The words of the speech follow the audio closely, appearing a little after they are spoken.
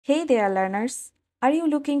Hey there, learners. Are you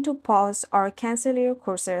looking to pause or cancel your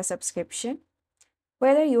Coursera subscription?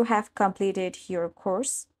 Whether you have completed your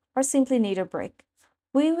course or simply need a break,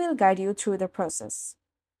 we will guide you through the process.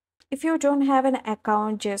 If you don't have an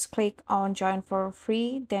account, just click on Join for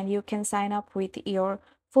free. Then you can sign up with your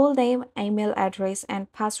full name, email address,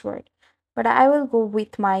 and password. But I will go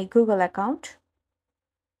with my Google account.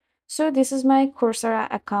 So this is my Coursera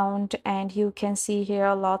account, and you can see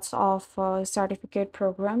here lots of certificate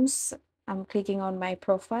programs. I'm clicking on my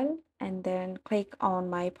profile and then click on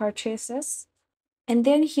my purchases. And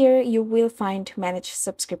then here you will find manage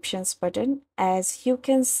subscriptions button. As you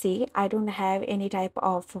can see, I don't have any type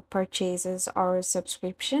of purchases or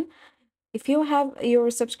subscription. If you have your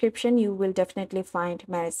subscription, you will definitely find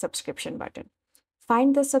manage subscription button.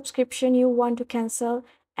 Find the subscription you want to cancel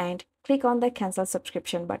and click on the cancel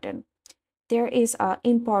subscription button. There is an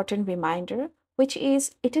important reminder, which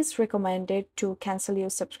is it is recommended to cancel your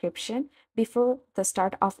subscription before the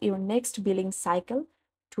start of your next billing cycle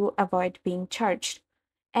to avoid being charged.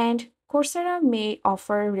 And Coursera may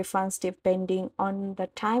offer refunds depending on the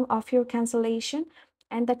time of your cancellation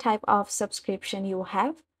and the type of subscription you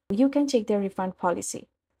have. You can check their refund policy.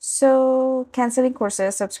 So, canceling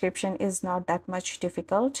Coursera subscription is not that much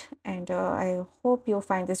difficult, and I hope you'll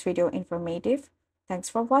find this video informative. Thanks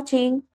for watching.